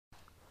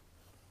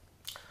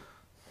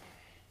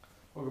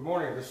Well, good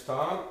morning. This is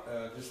Tom.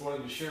 Just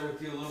wanted to share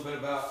with you a little bit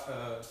about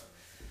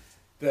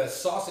the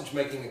sausage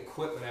making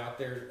equipment out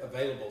there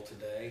available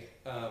today.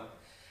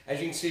 As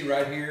you can see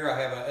right here, I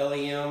have a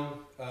LEM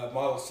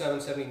model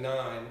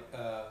 779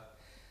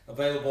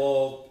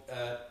 available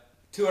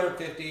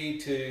 250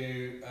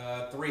 to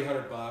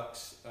 300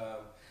 bucks.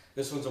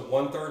 This one's a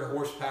 1/3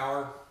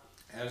 horsepower,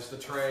 has the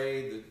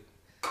tray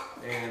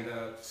and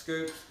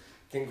scoops,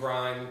 can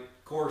grind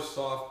coarse,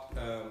 soft.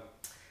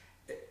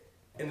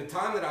 In the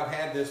time that I've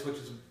had this, which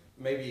is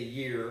maybe a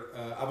year,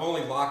 I've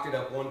only locked it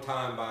up one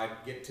time by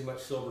getting too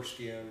much silver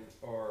skin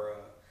or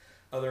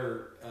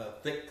other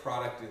thick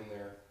product in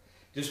there.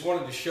 Just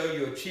wanted to show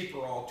you a cheaper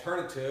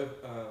alternative.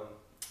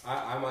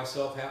 I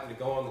myself happen to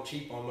go on the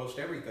cheap on most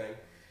everything.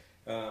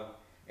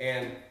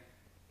 And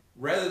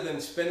rather than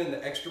spending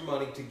the extra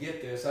money to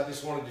get this, I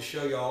just wanted to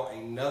show y'all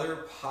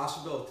another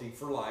possibility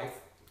for life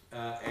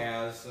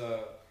as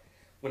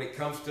when it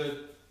comes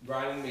to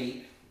grinding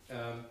meat.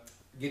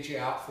 Get you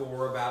out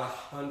for about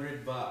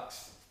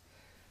 $100.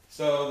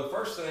 So the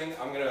first thing,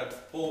 I'm going to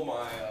pull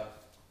my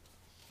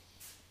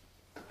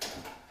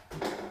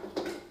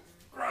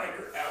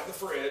grinder out of the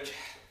fridge.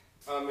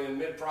 I'm in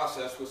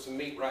mid-process with some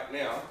meat right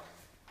now.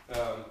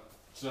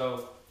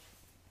 So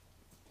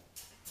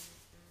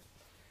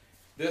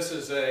this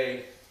is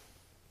a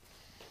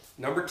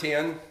number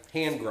 10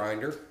 hand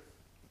grinder,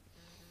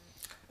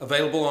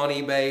 available on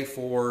eBay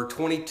for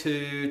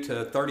 22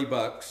 to 30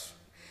 bucks.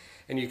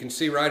 And you can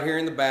see right here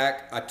in the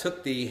back, I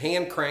took the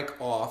hand crank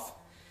off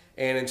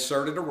and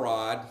inserted a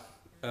rod,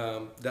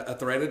 a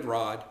threaded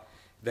rod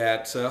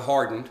that's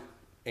hardened,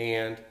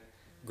 and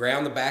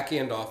ground the back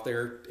end off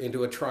there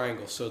into a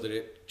triangle so that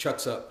it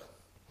chucks up.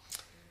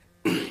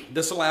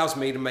 This allows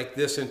me to make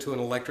this into an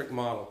electric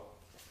model.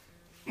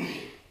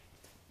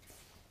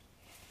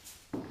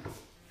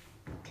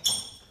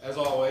 As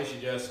always, you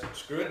just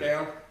screw it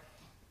down.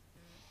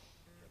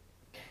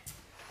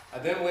 I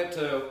then went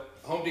to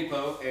Home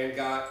Depot and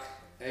got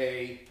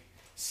a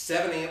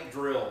 7-amp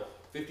drill,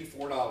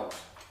 $54.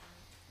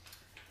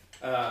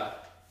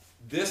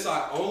 This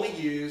I only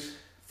use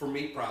for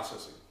meat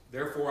processing.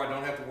 Therefore, I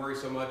don't have to worry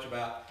so much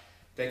about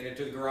taking it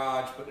to the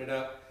garage, putting it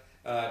up,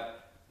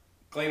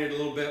 cleaning it a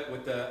little bit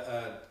with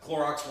the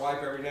Clorox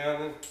wipe every now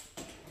and then.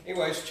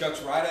 Anyways,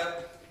 chucks right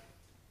up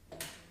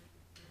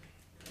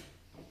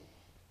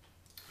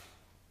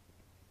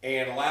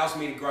and allows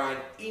me to grind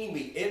any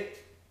meat.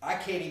 I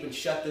can't even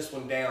shut this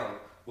one down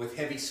with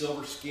heavy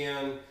silver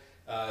skin,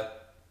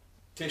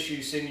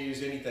 tissue,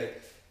 sinews, anything.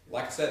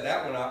 Like I said,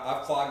 that one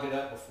I've clogged it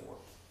up before.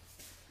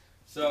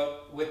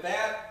 So with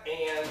that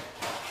and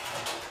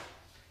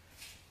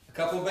a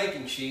couple of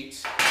baking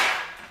sheets,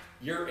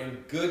 you're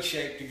in good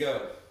shape to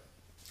go.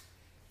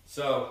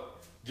 So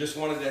just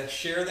wanted to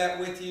share that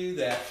with you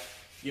that,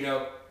 you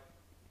know,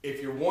 if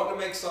you're wanting to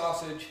make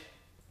sausage,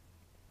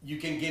 you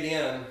can get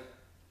in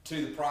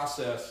to the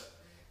process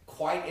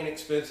quite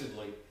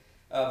inexpensively.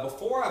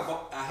 Before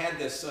I had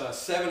this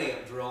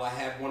 7-amp drill, I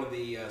had one of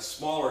the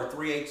smaller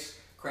 3/8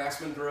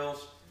 Craftsman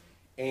drills,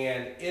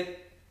 and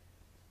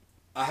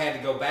I had to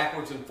go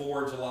backwards and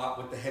forwards a lot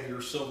with the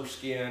heavier silver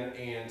skin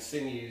and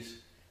sinews,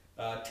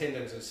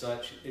 tendons and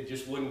such. It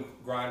just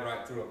wouldn't grind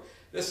right through them.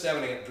 This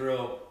 7-amp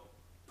drill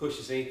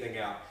pushes anything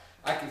out.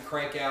 I can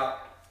crank out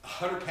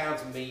 100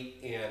 pounds of meat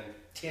in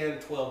 10,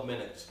 12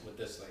 minutes with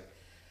this thing.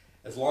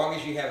 As long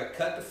as you have it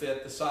cut to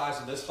fit the size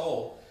of this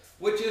hole,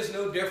 which is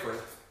no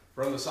different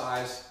from the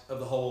size of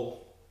the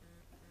hole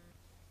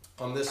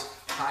on this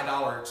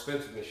high-dollar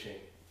expensive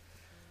machine.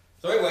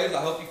 So anyways,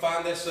 I hope you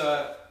find this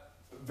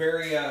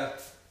very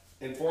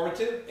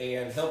informative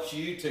and helps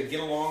you to get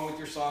along with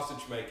your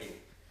sausage making.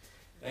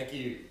 Thank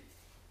you.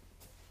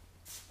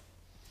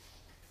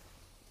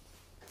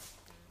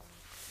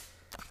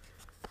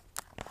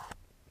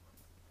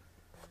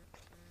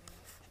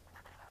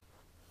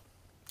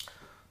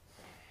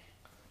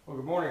 Well,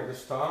 good morning.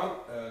 This is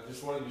Tom.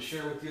 Just wanted to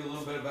share with you a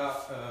little bit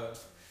about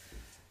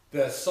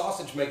the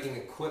sausage making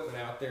equipment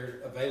out there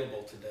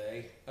available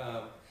today.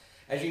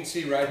 As you can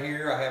see right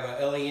here, I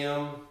have a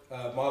LEM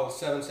model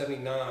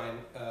 779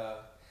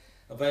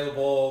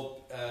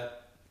 available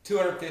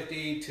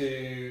 250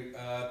 to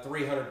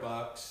 300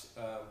 bucks.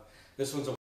 This one's a